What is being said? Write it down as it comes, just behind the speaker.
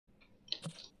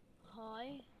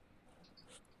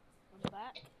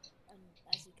back, and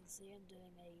as you can see, I'm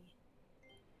doing a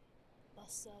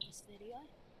bus service video.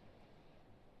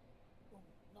 Well,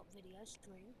 not video,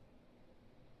 stream.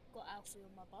 Got Alfie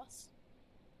on my bus.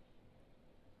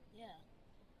 Yeah.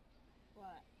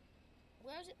 Right.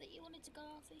 Where is it that you wanted to go,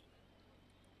 Alfie?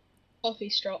 Coffee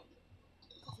shop.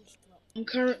 Coffee shop. I'm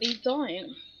currently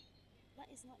dying. That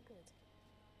is not good.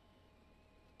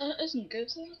 That isn't good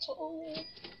at all.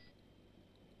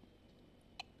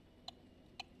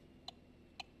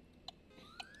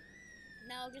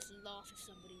 Now I'll just laugh if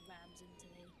somebody rams into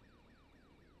me.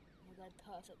 I'll go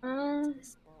perfectly into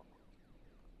this spot.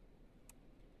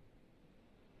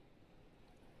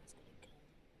 It's gonna come.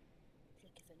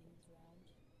 Click if anyone's round.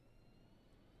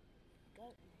 Go.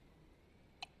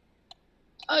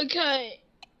 Okay.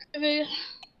 I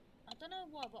don't know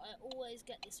why, but I always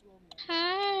get this wrong.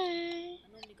 Hey. I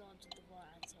normally go onto the right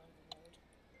hand side of the road.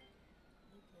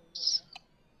 No clue why.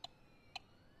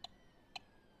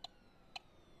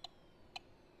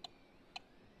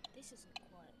 This isn't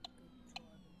quite good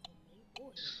driving from me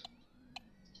or him.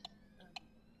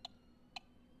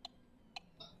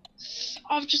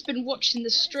 I've just been watching the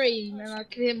stream and I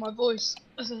can hear my voice.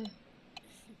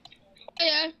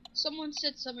 Yeah, someone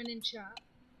said something in chat.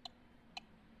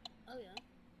 Oh yeah?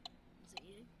 Is it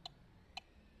you?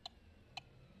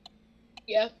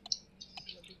 Yeah. What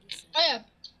did you say? Oh yeah.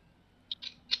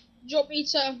 Do you want me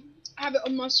to have it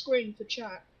on my screen for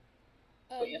chat?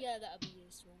 Oh yeah, that'll be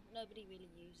useful. Nobody really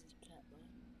uses chat though.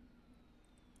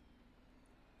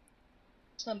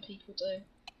 Some people do.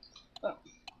 But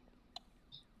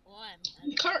Well, I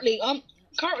haven't.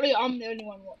 currently I'm the only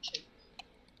one watching.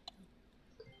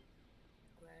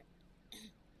 Great.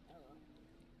 Oh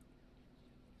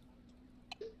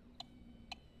well.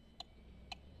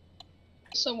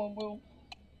 Someone will.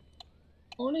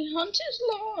 Only Hunters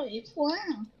live. Wow.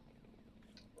 Right,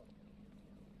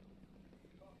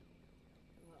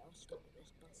 I'll stop at this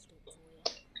bus stop for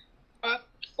you.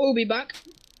 We'll be back.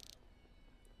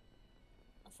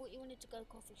 I thought you wanted to go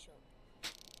coffee shop.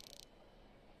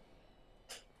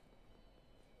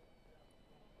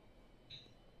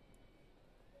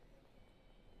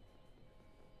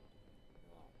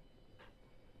 Right.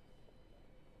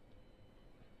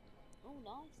 Oh,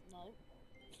 nice. No.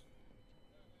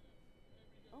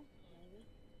 Oh, maybe.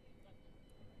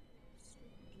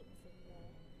 Click from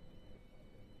there.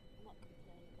 I might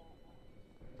complain about that.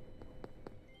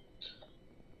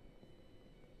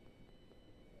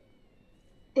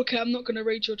 Okay, I'm not gonna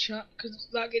read your chat because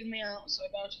that getting me out so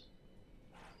bad.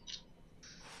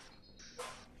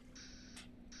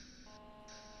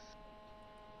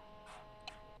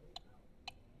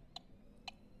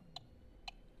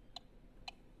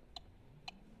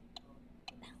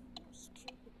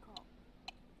 Stupid cop.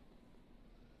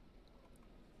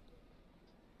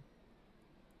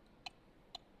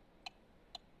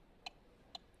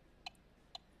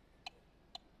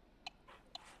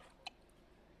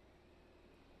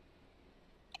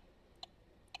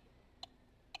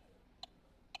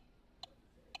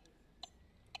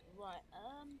 Right,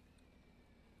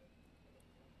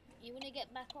 you wanna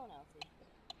get back on, Alfie?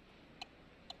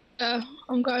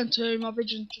 I'm going to. My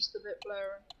vision's just a bit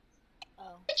blurry.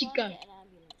 Oh, Where'd try you and go? get an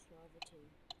ambulance driver too.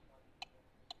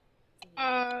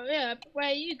 Yeah, but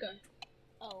where you go?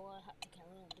 Oh, I had to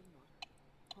carry on, didn't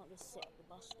I? Can't just sit at the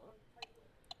bus stop.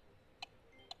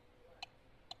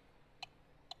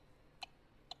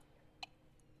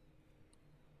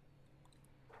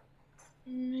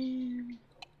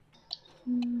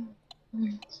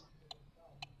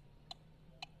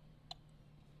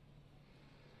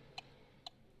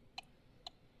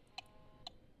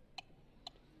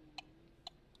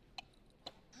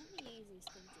 Not the easiest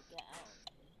thing to get out of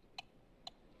here.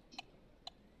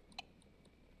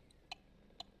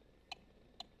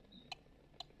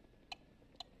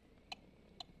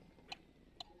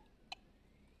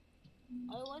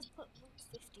 I always put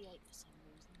 58 for some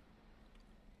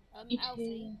reason.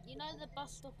 Alfie, you know the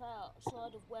bus stop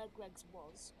outside of where Greg's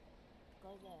was?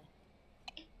 Go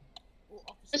there. Or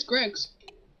opposite. It's Greg's.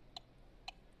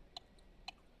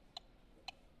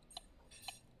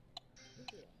 Oh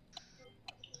dear.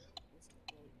 This is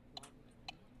great driving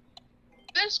for me.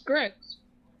 That's Greg's.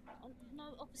 No,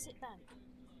 opposite bank.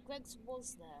 Greg's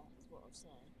was there, is what I'm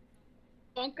saying.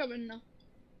 I'm coming now.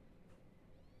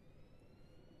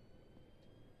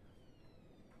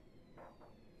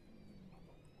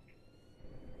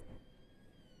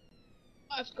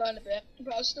 I've gone a bit,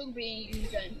 but I'll still be in the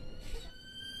game.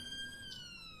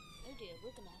 Oh dear,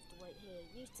 we're gonna have to wait here.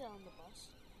 You stay on the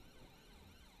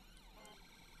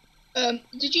bus.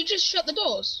 Did you just shut the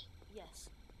doors? Yes.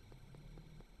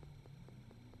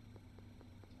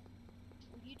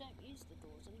 Well, you don't don't use the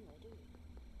doors anyway, do we?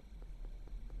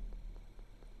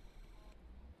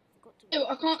 Forgot to. Ew,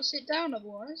 I can't sit down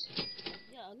otherwise.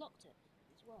 Yeah, I locked it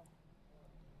as well.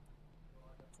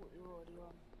 Thought you were already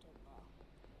on. Don't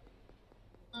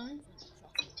matter.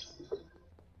 Traffic.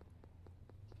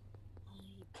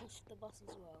 You pushed the bus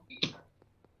as well.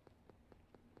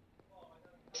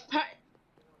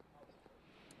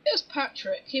 It was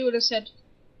Patrick. He would have said,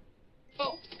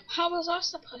 "Oh, how was I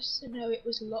supposed to know it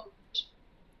was locked?"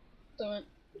 So,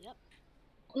 Yep.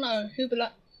 no, he'd be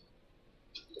like,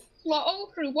 "Oh,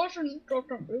 it wasn't."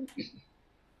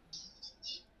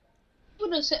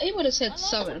 He would have said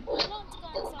something. I like to go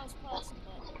in first person,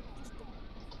 but just the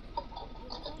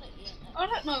quality ain't that I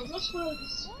good. don't know. What's wrong with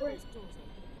this Why are screen? those doors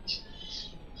open?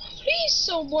 Please,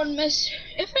 someone, miss.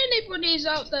 If anybody's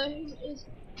out there who is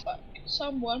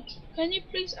someone, can you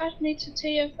please add me to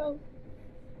TFL?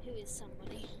 Who is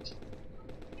somebody?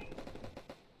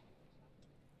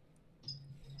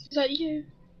 Is that you?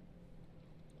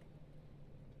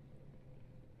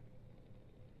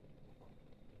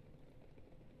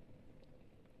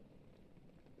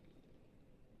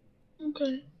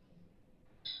 Okay.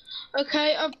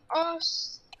 Okay, I've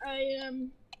asked a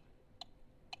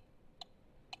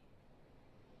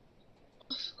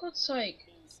oh, for God's sake,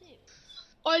 Being serious?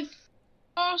 I've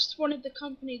asked one of the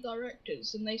company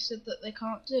directors, and they said that they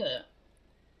can't do it.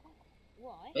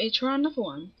 Why? But you try another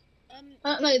one.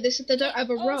 No, they said they don't have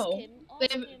a role.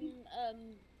 Ask him,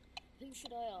 who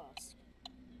should I ask?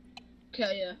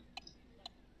 Okay, yeah.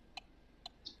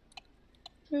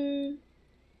 Hmm.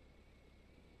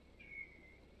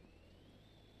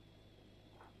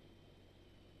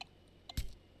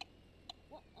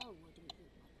 What? Oh, I didn't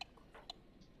drink my coffee.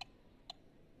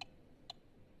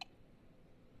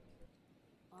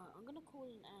 Alright, I'm gonna call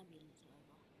an ambulance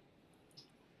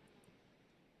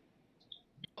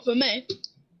over. For me.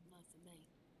 No, for me.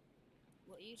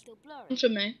 What, are you still blurry? For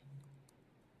me.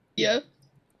 Yeah.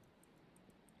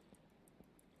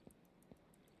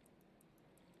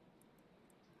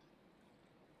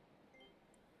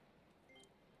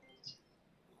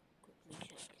 Quickly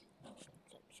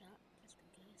check chat, just in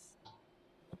case.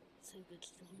 So good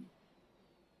still.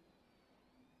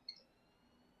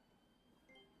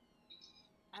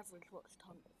 Average watch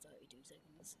time 32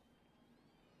 seconds.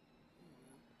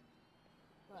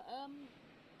 Right,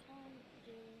 can't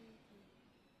do.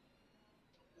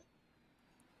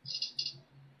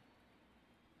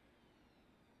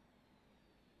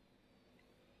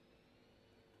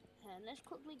 And let's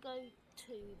quickly go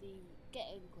to the get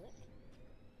in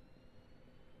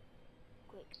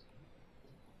quick.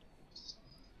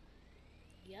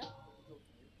 Yeah.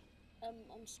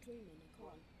 I'm streaming. I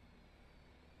can't.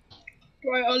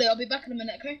 Right, Ollie, I'll be back in a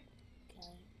minute, okay? Okay.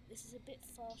 This is a bit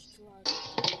fast driving.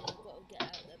 I've got to get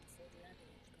out there before the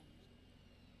ambulance comes.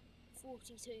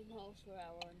 42 miles per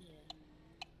hour on here.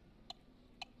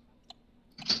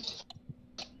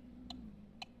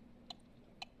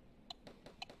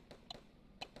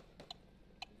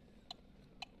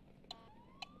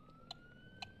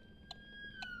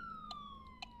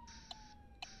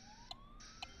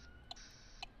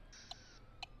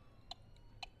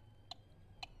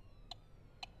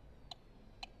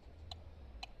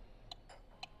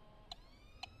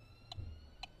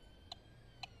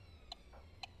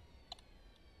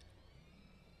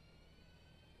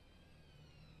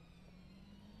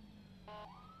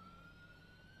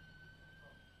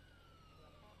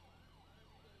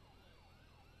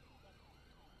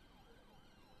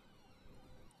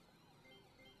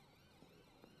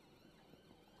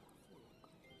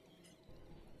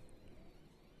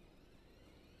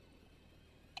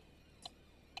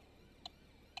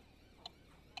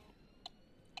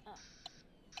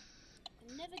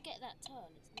 I never get that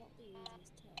turn. It's not the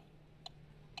easiest turn.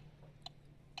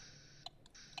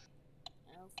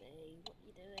 Alfie, what are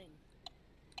you doing?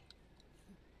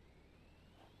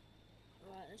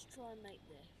 Right, let's try and make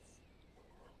this.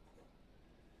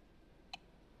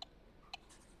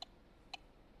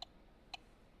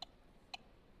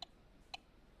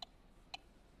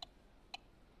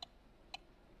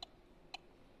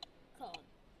 Can't.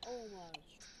 Almost.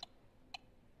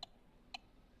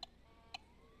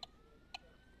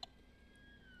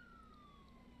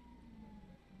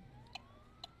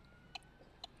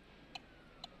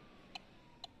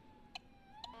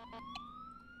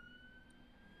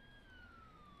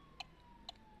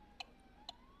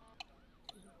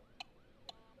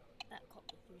 That cop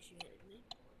appreciated me.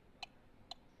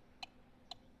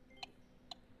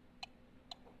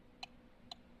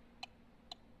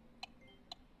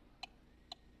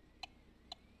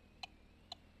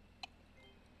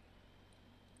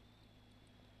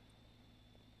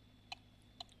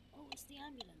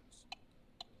 ambulance.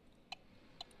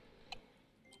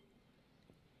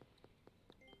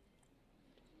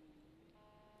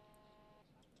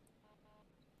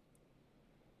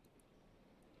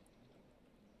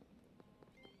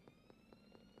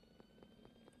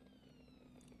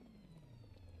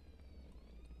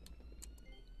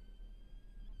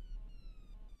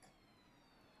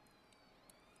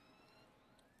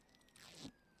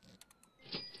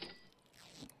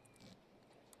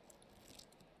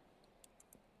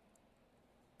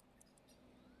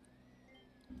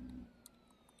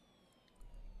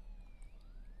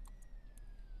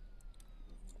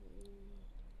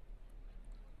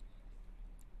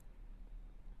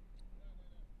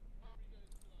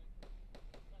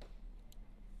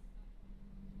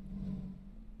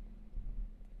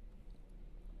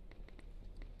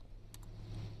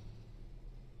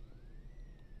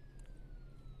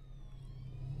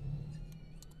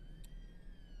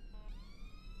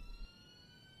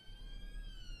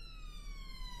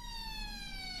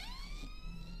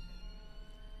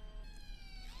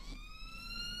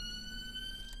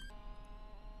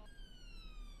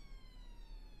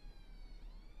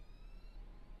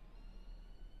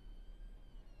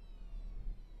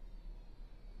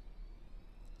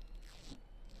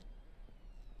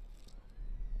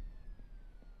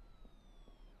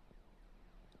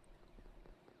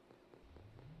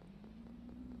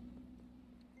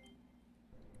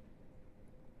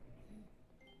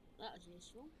 That was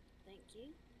useful. Thank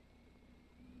you.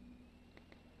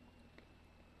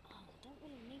 Oh, I don't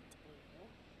really need to be here.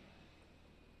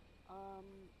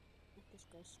 Let's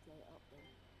just go straight up then.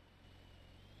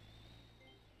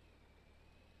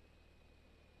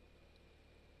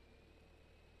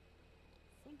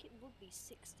 I think it would be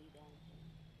 60 down here.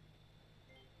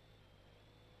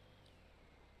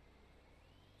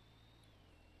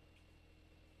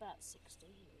 About 60,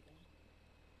 here we go.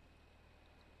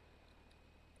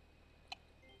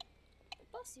 The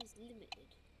bus is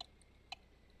limited.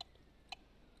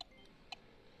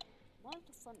 Why are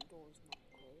the front doors not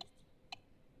closed?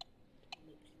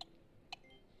 Glitched.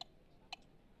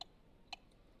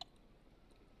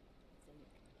 I think.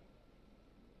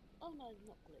 Oh no,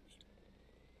 not glitched.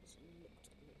 It's looked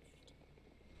glitched.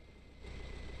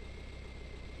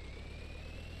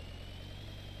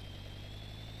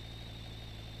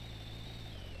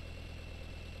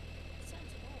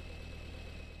 Sounds horrible.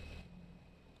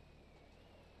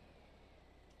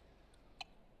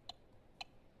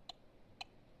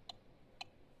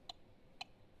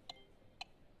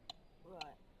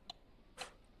 Right.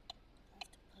 I have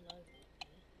to pull over it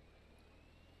here.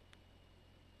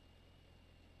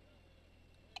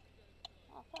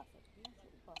 Oh, perfect. Nice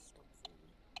little bus stop for me.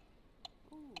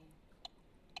 Ooh.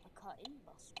 A cut-in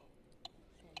bus stop.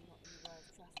 So I'm not in the way of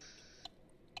traffic.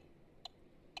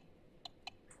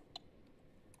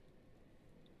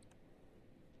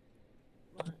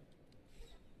 Right.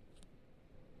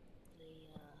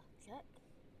 Check.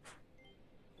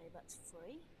 Okay, that's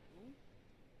free.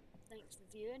 Thanks for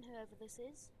viewing, whoever this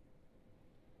is.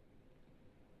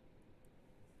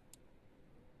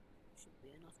 Should be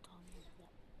enough time with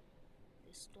that.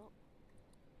 This stop.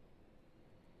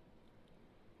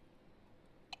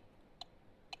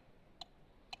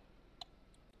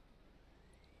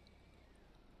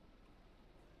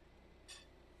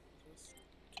 Just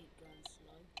keep going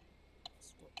slow.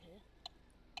 Stop here.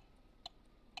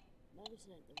 No, this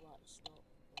ain't the right stop,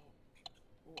 but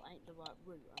or ain't the right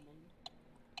route, I mean.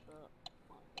 But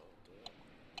might as well do it.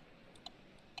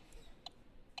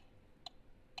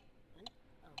 Eh?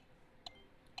 Oh.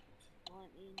 Why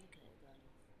ain't the indicator going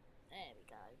off? There we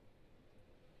go.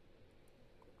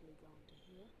 Quickly go onto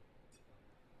here.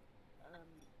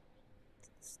 To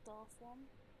the staff one.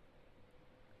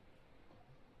 Oh,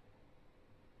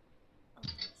 I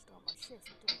didn't start my shift,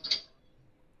 did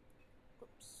I?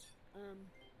 Oops.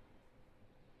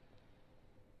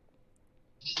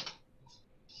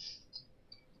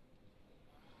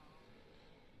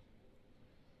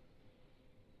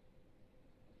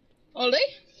 Ollie?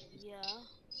 Yeah.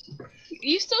 Are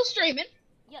you still streaming?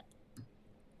 Yep.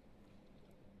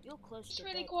 You're close It's to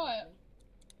really dead, quiet.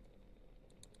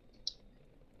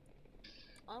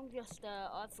 probably. I'm just,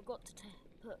 I forgot to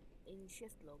put in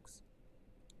shift logs.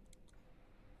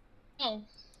 Oh.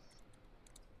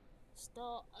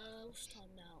 Start, what's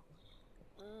time now?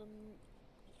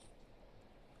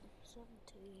 17.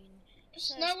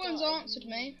 Just no one's answered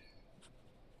me.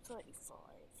 35.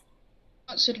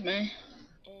 Answered me.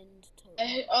 End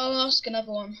total. I'll ask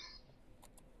another one.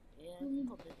 Yeah,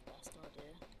 probably the best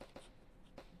idea.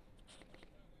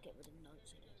 Get rid of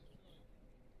notes, I don't need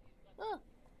that. Ah!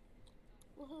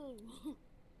 Woohoo!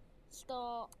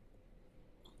 Start.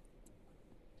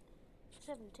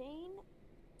 17,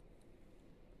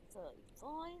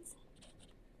 35,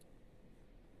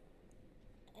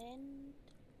 and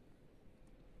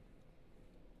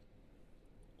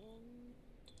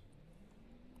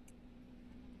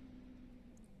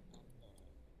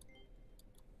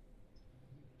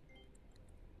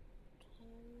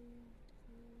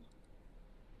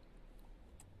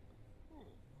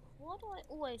why do I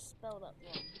always spell that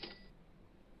wrong?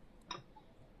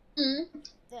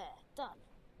 There, done.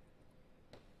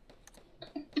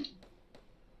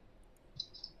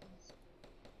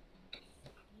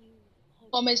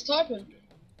 I'm typing.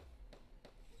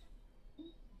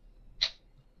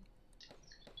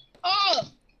 Oh!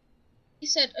 He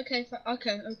said, okay,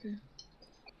 okay.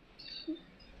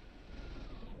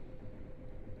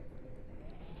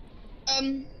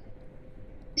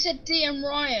 He said DM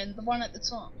Ryan, the one at the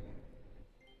top.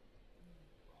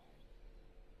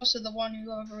 Also the one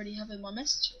who I've already have in my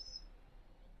messages.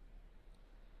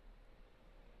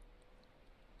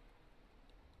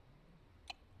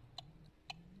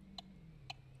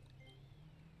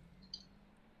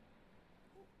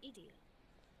 Idiot.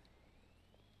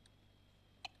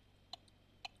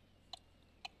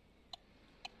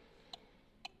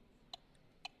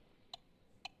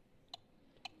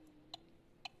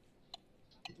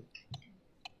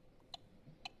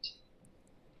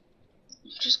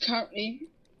 Just currently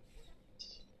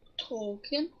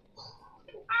talking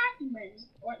to admin.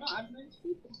 Or not admin,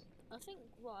 people. I think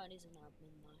Ryan is an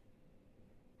admin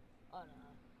though. I don't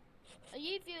know. Are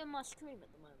you viewing my stream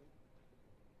at the moment?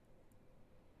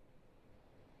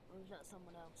 Or is that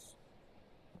someone else?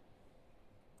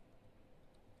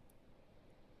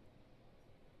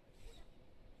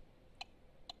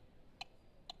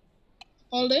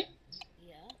 Ollie?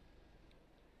 Yeah.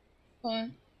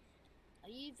 Fine. Are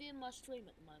you viewing my stream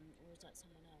at the moment, or is that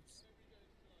someone else?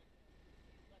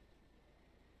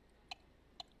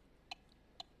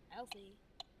 Alfie.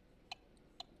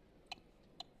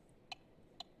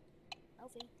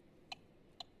 Alfie.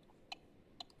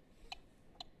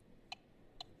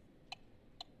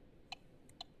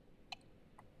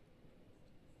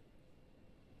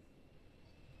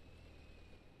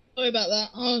 Sorry about that.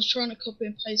 I was trying to copy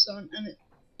and paste on and it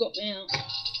got me out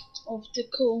of the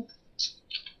call.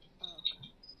 Oh, okay.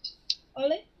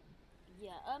 Ollie?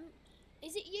 Yeah,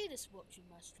 is it you that's watching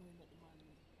my stream at the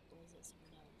moment, or is it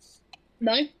someone else?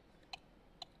 No.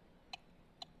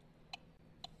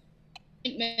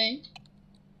 Think me.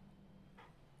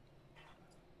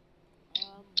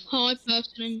 Hi,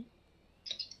 person.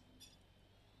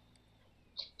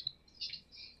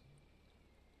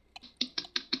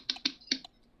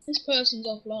 This person's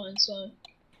offline, so.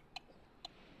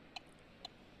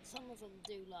 Some of them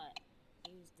do like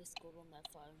use Discord on their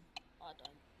phone. I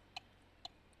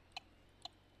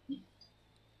don't.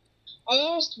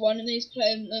 I asked one and he's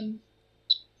playing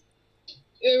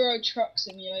Euro Truck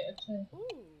Simulator too.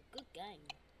 Ooh, good game.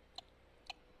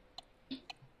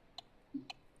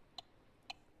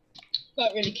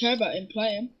 Don't really care about him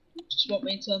playing. Just want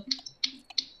me to.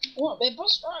 I want to be a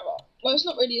bus driver. Well, it's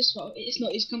not really his fault. It's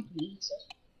not his company. So.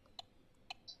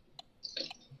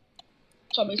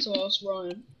 Told me to ask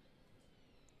Ryan.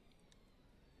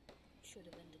 Should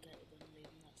have indicated when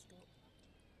leaving that stop.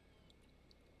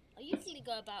 I usually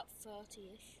go about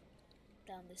 30-ish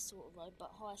down this sort of road,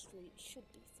 but High Street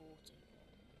should be 40.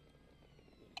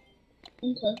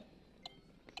 Okay.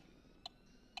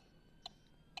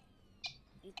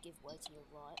 You'd give way to your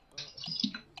right, but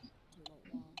too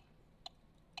late now.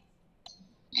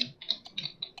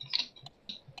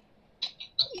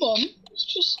 Come on, it's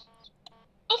just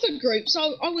other groups.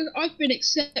 I've been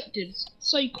accepted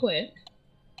so quick.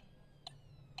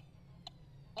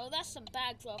 Oh, that's some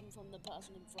bad driving from the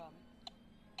person in front.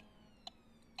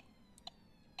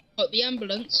 What, the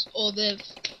ambulance or the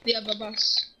other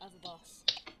bus? Other bus.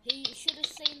 He should have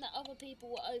seen that other people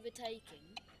were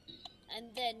overtaking,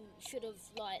 and then should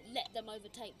have like let them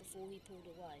overtake before he pulled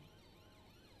away.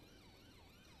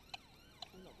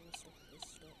 I'm not going to stop at this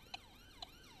stop.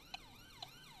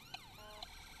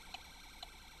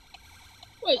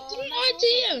 Wait, didn't I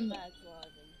DM? Bad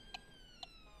driving.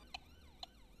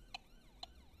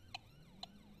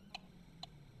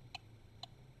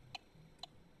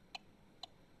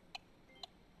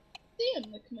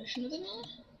 DM the commissioner, didn't I?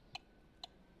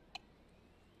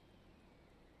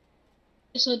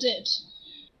 Yes, I did.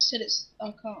 Said it's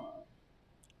I can't.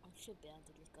 I should be able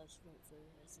to just go straight through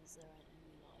here since there ain't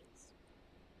any lights.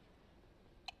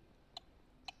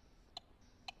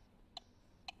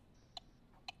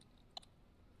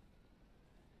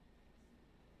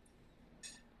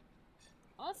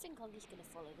 I think I'm just going to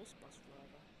follow this bus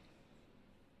driver.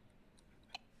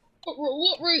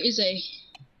 What route is he?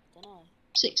 Dunno.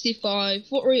 65.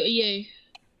 What route are you?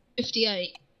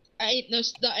 58.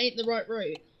 That ain't the right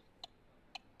route.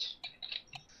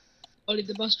 Only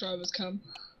the bus drivers come.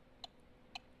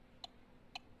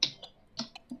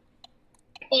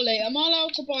 Ollie, am I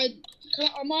allowed to buy?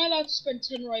 Am I allowed to spend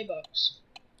 10 Robux?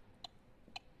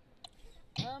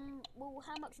 Well,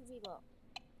 how much have you got?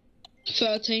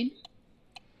 13.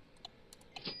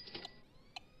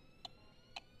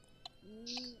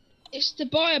 It's to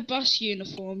buy a bus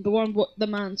uniform, the one what the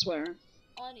man's wearing.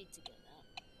 I need to get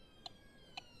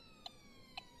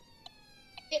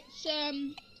that. It's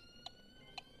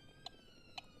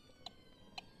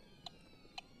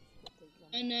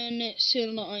and then it's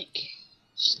in like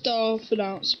staff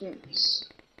announcements.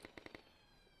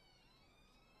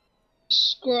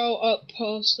 Scroll up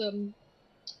past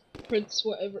Prince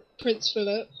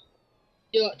Philip.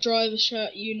 You like driver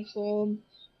shirt uniform.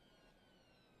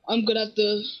 I'm gonna have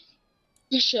the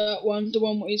shirt one, the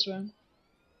one what he's wearing.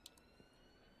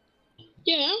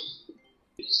 Yeah.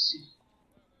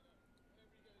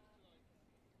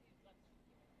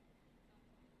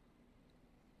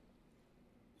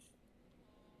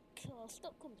 God,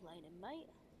 stop complaining, mate.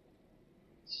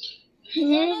 I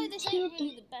know this ain't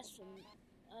really the best one.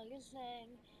 You're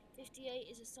saying 58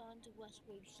 is assigned to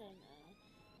Weatbridge Centre,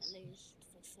 at least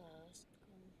for first.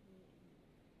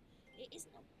 It is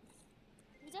not.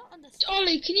 We don't understand.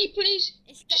 Ollie, can you please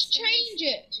just change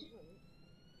it? Route.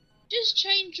 Just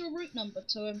change your route number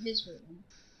to his route number.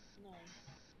 No.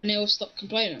 And he'll stop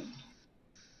complaining.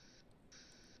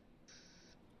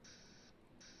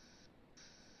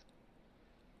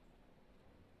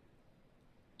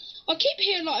 I keep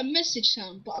hearing like a message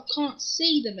sound, but I can't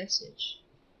see the message.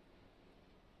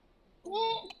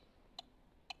 What?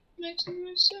 Makes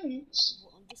no sense.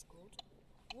 What, on Discord?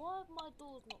 Why have my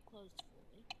doors not closed for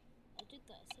me? I did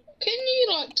that a second. Can you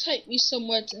like take me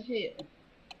somewhere to hear?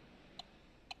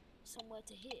 Somewhere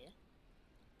to hear?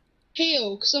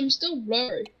 Heal, because I'm still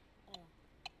blurry. Oh.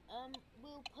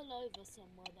 We'll pull over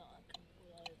somewhere that I can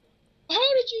pull over.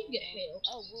 How did you get healed?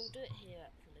 Oh, we'll do it here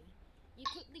actually. You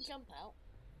quickly jump out.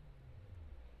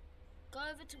 Go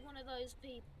over to one of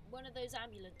those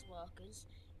ambulance workers.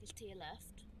 Is to your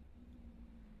left.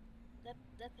 They're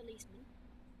policemen.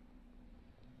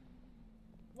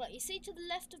 Right, you see to the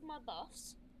left of my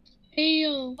bus.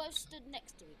 Heal. Both stood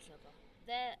next to each other.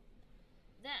 They're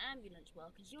ambulance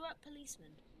workers. You're at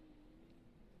policemen.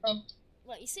 Oh.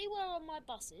 Right, you see where on my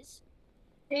bus is?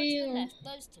 Go to the left,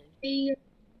 those two. Heal.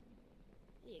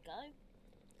 There you go.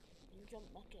 And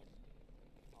jump back in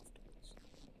afterwards.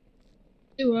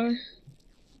 Do I?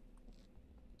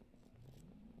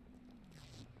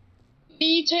 Can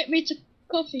you take me to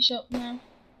coffee shop now?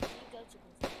 You go to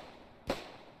coffee.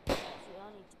 Actually,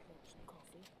 I need to drink some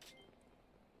coffee.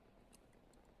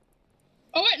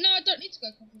 Oh wait, no, I don't need to go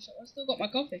to coffee shop. I still got my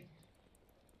coffee.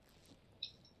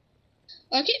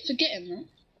 I keep forgetting that.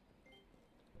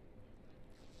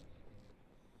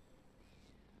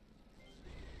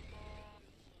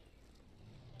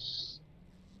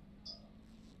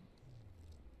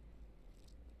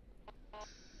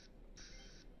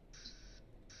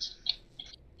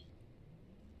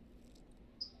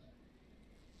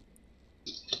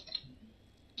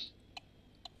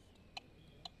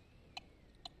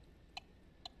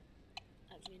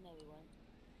 Actually, no, we won't.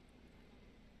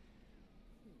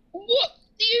 What?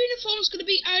 The uniform's gonna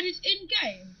be added in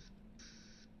game?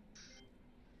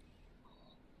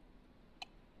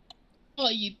 Oh,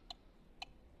 you.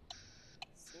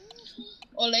 Seriously?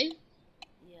 Ollie?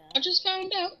 Yeah. I just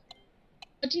found out.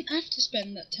 I didn't have to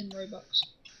spend that 10 Robux.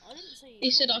 I didn't say you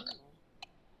It said could,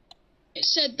 it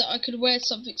said that I could wear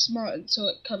something smart until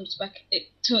it comes back.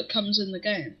 Till it comes in the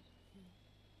game.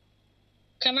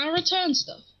 Can I return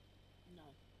stuff? No.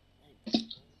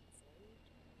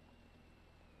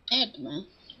 Ed, man.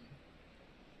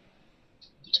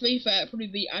 To be fair, it'll probably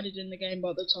be added in the game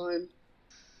by the time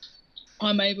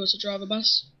I'm able to drive a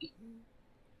bus.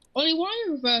 Ollie, why are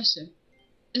you reversing?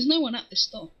 There's no one at this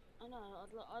stop. I know,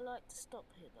 I like to stop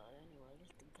here though, anyway,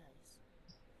 just in case.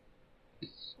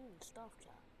 Ooh, staff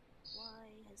chat.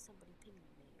 Why has somebody pinged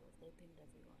me, or have they pinged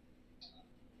everyone?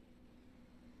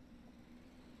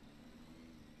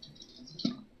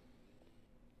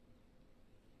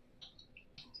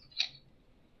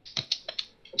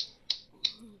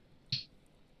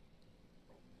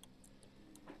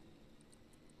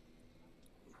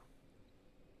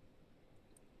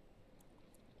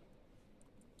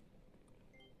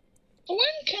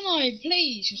 When can I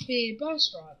please just be a bus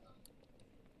driver?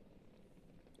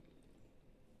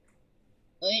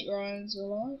 I think Ryan's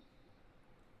alive.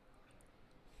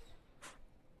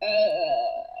 Yeah.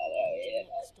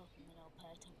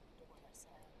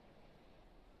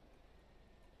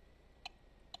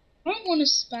 want to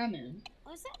spam him.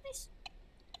 Oh, is that this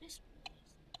person?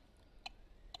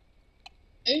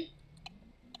 Who?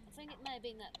 I think it may have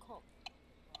been that cop.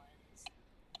 Ryan is.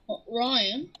 What,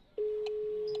 Ryan?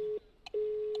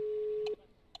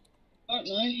 I don't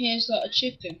know, he has like a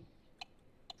chicken.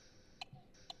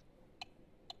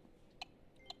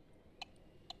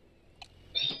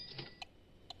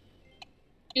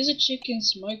 He's a chicken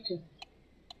smoker.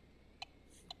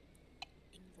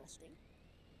 Interesting.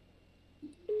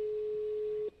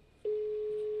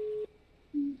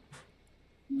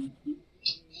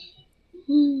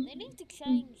 They need to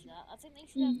change that. I think they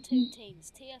should have two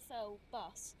teams, TFL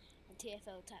Bus and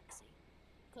TFL Taxi.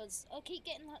 Because I keep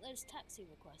getting like those taxi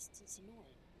requests, it's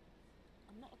annoying.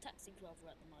 I'm not a taxi driver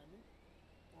at the moment.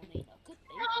 I mean, I could be.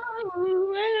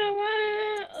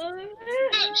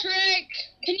 Patrick!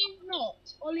 Can you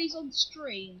not? Ollie's on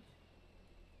stream.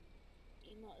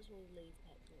 You might as well leave,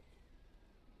 Patrick.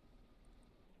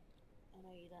 I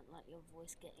know you don't like your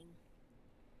voice getting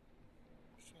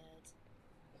shared.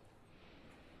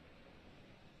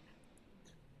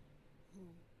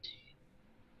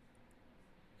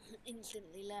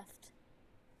 Instantly left.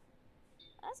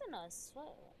 That's a nice photo,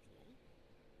 actually.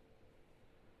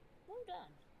 Well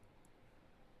done.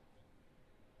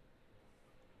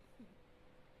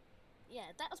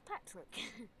 Yeah, that was Patrick.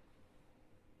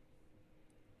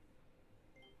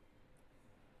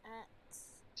 At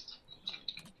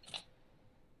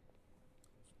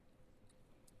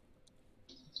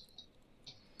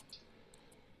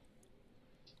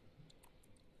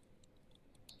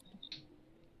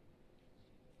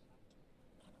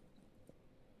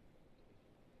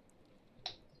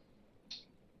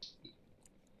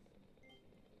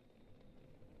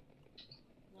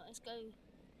right, let's go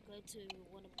to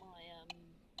one of the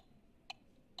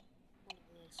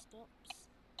stops.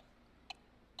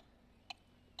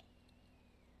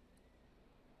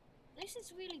 This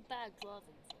is really bad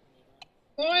driving for me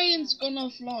though. Ryan's gone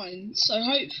offline, so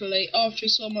hopefully, after he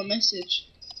saw my message,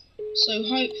 so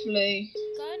hopefully...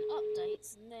 Go in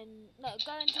updates and then, no,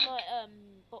 go into like,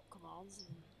 bot commands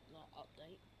and like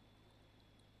update.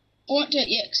 I won't do it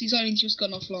yet, because he's only just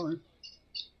gone offline.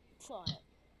 Try it.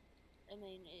 I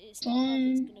mean, it's not like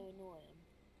it's going to annoy him.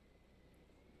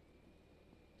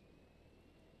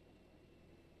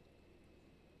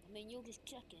 I mean, you're just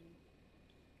checking.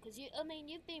 Because you've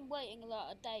been waiting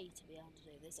like a day to be able to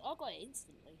do this. I got it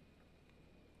instantly.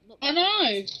 Not I know!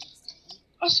 instantly.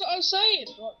 That's what I was saying,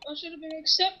 like, I should have been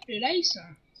accepted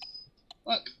ASAP.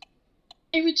 Like,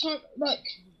 every time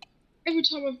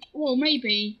I've, well,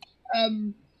 maybe,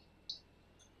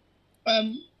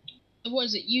 what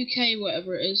is it, UK,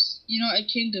 whatever it is, United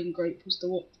Kingdom group was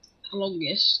the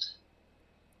longest.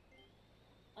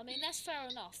 I mean, that's fair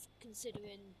enough,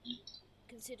 considering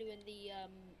the,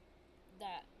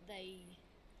 that they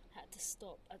had to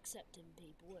stop accepting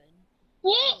people in.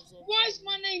 What? Why is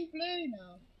my name blue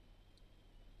now?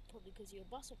 Probably because of your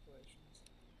bus operations.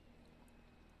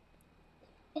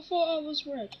 I thought I was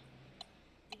red.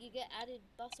 Did you get added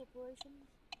bus operations?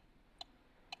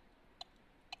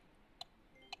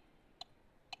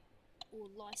 Or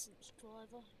licensed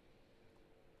driver?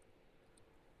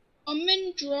 I'm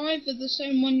in driver, the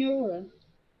same one you're in.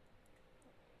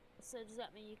 So does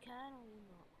that mean you can or you're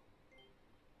not?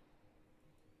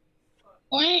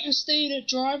 I ain't a student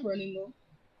driver anymore.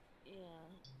 Yeah.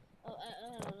 Oh,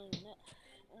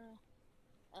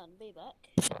 and be back.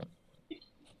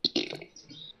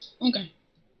 Okay.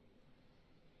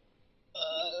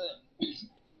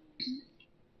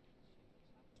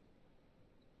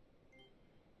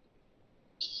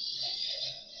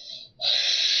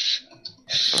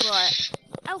 Right.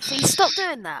 Alfie, stop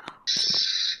doing that.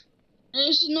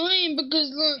 It's annoying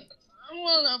because, look, I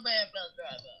want to be a bus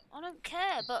driver. I don't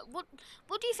care, but what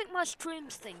do you think my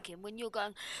stream's thinking when you're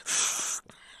going...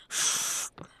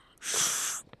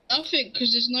 I think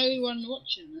because there's no one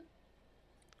watching it.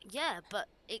 Yeah, but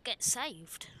it gets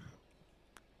saved.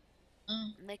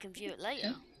 Oh. And they can view it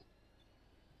later.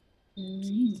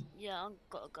 Okay. Yeah, I've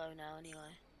got to go now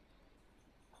anyway.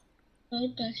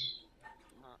 Okay.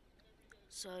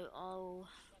 So I'll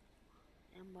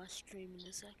end my stream in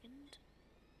a second.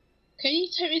 Can you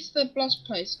take me to the bus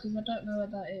place? Because I don't know where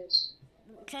that is.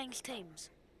 Change teams.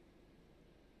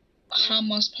 How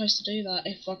am I supposed to do that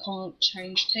if I can't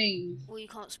change teams? Well, you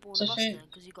can't spawn a bus there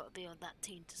because you've got to be on that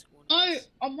team to spawn a No, bus.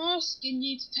 I'm asking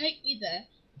you to take me there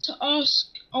to ask,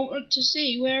 I want to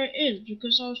see where it is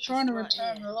because I was trying to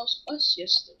return a lost bus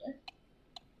yesterday.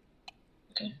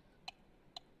 Okay.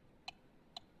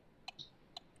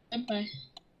 Bye-bye.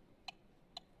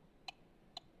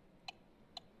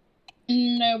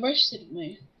 And they arrested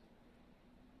me.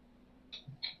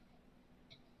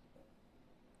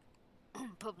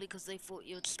 probably because they thought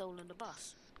you had stolen the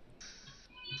bus.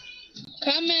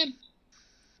 Come in.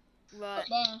 Right.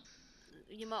 Bye.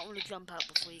 You might want to jump out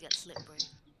before you get slippery.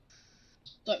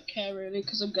 Don't care really,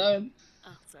 because I'm going.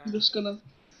 Oh, fair I'm enough. just gonna.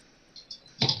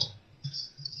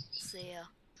 See ya.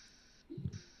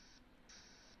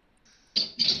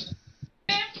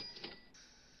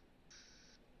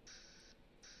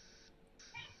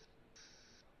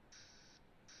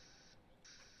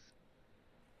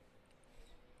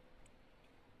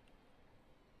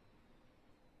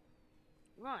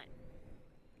 Right.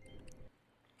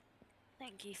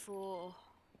 Thank you for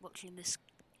watching this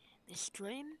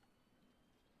stream.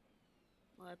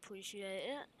 I appreciate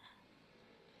it.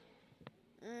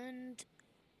 And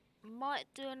might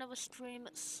do another stream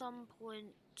at some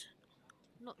point.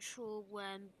 Not sure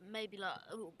when. Maybe like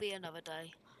it will be another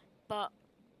day. But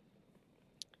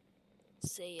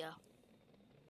see ya.